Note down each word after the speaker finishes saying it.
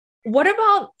What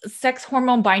about sex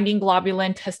hormone binding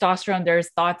globulin, testosterone? There's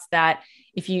thoughts that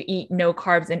if you eat no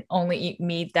carbs and only eat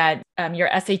meat, that your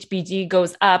SHBG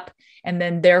goes up, and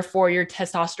then therefore your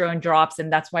testosterone drops.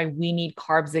 And that's why we need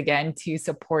carbs again to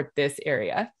support this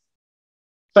area.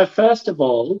 So first of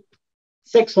all,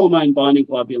 sex hormone binding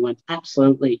globulin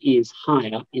absolutely is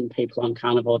higher in people on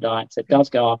carnivore diets. It does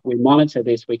go up. We monitor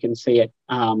this. We can see it.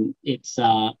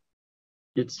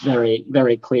 It's very,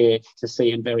 very clear to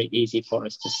see and very easy for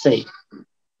us to see.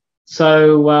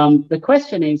 So the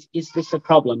question is this a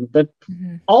problem? The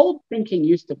old thinking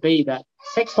used to be that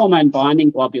sex hormone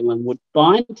binding globulin would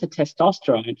bind to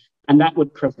testosterone and that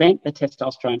would prevent the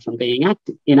testosterone from being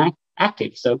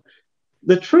inactive. So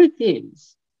the truth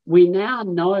is, we now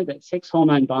know that sex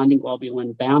hormone binding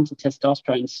globulin bound to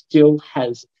testosterone still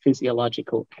has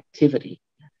physiological activity.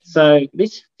 So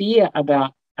this fear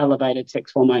about elevated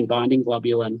sex hormone binding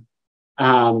globulin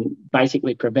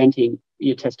basically preventing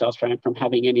your testosterone from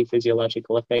having any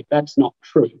physiological effect, that's not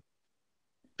true.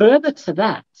 Further to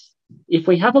that, if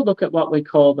we have a look at what we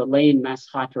call the lean mass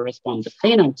hyperresponder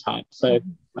phenotype, so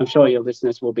I'm sure your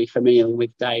listeners will be familiar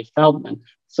with Dave Feldman.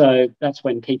 So that's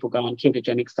when people go on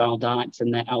ketogenic style diets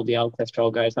and their LDL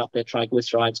cholesterol goes up, their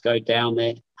triglycerides go down,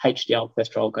 their HDL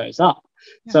cholesterol goes up.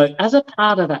 Yes. So as a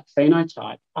part of that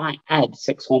phenotype, I add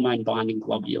sex hormone binding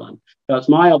globulin. So it's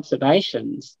my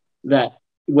observations that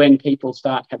when people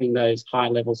start having those high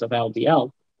levels of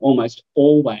LDL, almost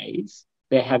always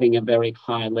they're having a very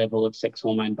high level of sex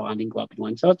hormone binding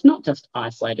globulin. So it's not just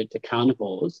isolated to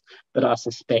carnivores, but I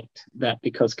suspect that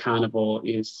because carnivore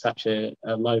is such a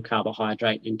low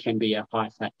carbohydrate and can be a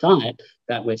high fat diet,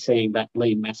 that we're seeing that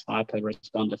lean mass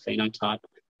hyperresponder phenotype.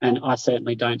 And I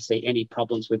certainly don't see any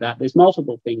problems with that. There's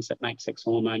multiple things that make sex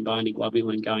hormone binding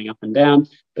globulin going up and down.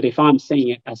 But if I'm seeing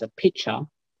it as a picture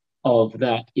of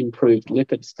that improved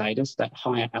lipid status, that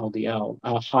higher LDL,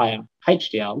 higher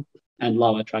HDL, and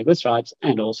lower triglycerides,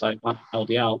 and also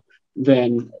LDL,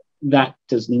 then that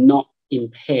does not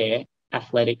impair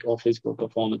athletic or physical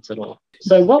performance at all.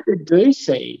 So what we do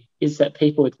see is that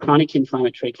people with chronic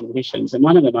inflammatory conditions, and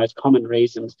one of the most common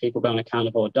reasons people go on a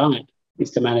carnivore diet is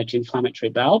to manage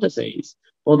inflammatory bowel disease.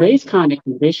 Well, these kind of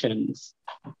conditions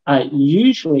are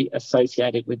usually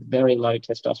associated with very low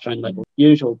testosterone levels. The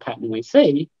usual pattern we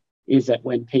see is that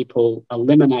when people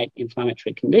eliminate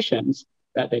inflammatory conditions,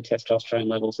 that their testosterone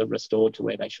levels are restored to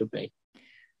where they should be.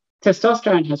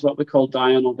 Testosterone has what we call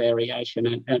diurnal variation,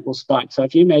 and it will spike. So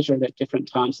if you measure it at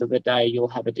different times of the day, you'll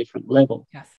have a different level.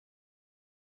 Yes.